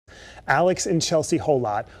Alex and Chelsea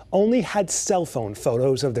Holot only had cell phone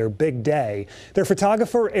photos of their big day. Their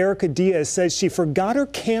photographer, Erica Diaz, says she forgot her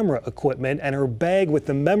camera equipment and her bag with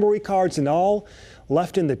the memory cards and all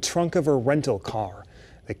left in the trunk of her rental car.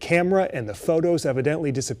 The camera and the photos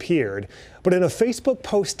evidently disappeared. But in a Facebook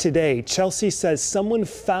post today, Chelsea says someone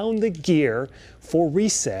found the gear for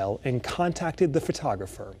resale and contacted the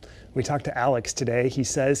photographer. We talked to Alex today. He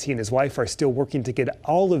says he and his wife are still working to get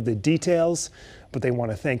all of the details, but they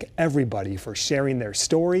want to thank everybody for sharing their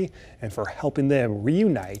story and for helping them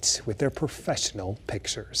reunite with their professional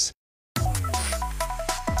pictures.